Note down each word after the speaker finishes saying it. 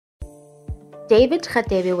David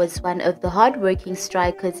Radebe was one of the hard-working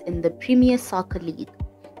strikers in the Premier Soccer League.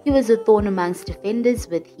 He was a thorn amongst defenders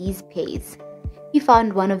with his pace. He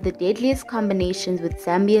found one of the deadliest combinations with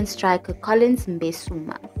Zambian striker Collins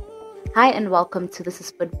Mbesuma. Hi and welcome to This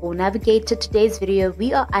is Football Navigator. Today's video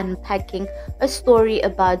we are unpacking a story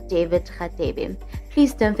about David Radebe.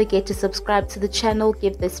 Please don't forget to subscribe to the channel,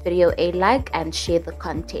 give this video a like and share the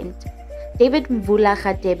content. David Mvula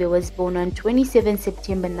Radebe was born on 27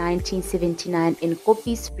 September 1979 in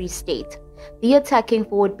Koppies, Free State. The attacking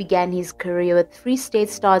forward began his career with Free State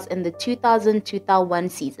Stars in the 2000-2001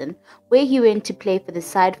 season, where he went to play for the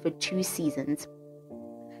side for 2 seasons.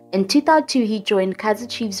 In 2002, he joined Kaizer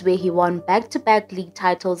Chiefs, where he won back-to-back league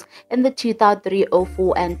titles in the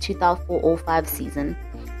 2003-04 and 2004-05 season.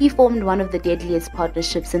 He formed one of the deadliest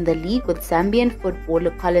partnerships in the league with Zambian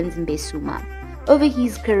footballer Collins Mbesuma. Over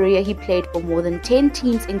his career, he played for more than 10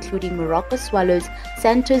 teams including Morocco Swallows,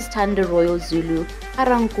 Santos Thunder Royal Zulu,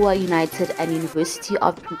 Garankuwa United and University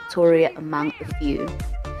of Pretoria, among a few.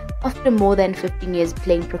 After more than 15 years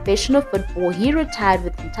playing professional football, he retired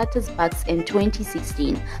with Mtata's Bucks in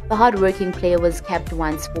 2016. The hard-working player was capped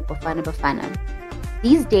once for Bafana Bafana.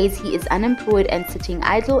 These days, he is unemployed and sitting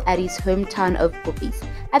idle at his hometown of Koppies.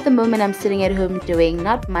 At the moment, I'm sitting at home doing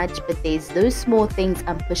not much, but there's those small things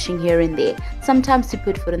I'm pushing here and there. Sometimes to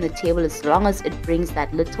put food on the table, as long as it brings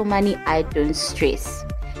that little money, I don't stress.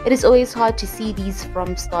 It is always hard to see these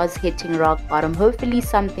from stars hitting rock bottom. Hopefully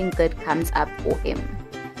something good comes up for him.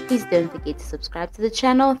 Please don't forget to subscribe to the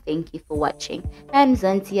channel. Thank you for watching. And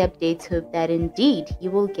Zanti updates hope that indeed he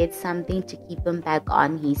will get something to keep him back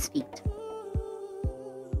on his feet.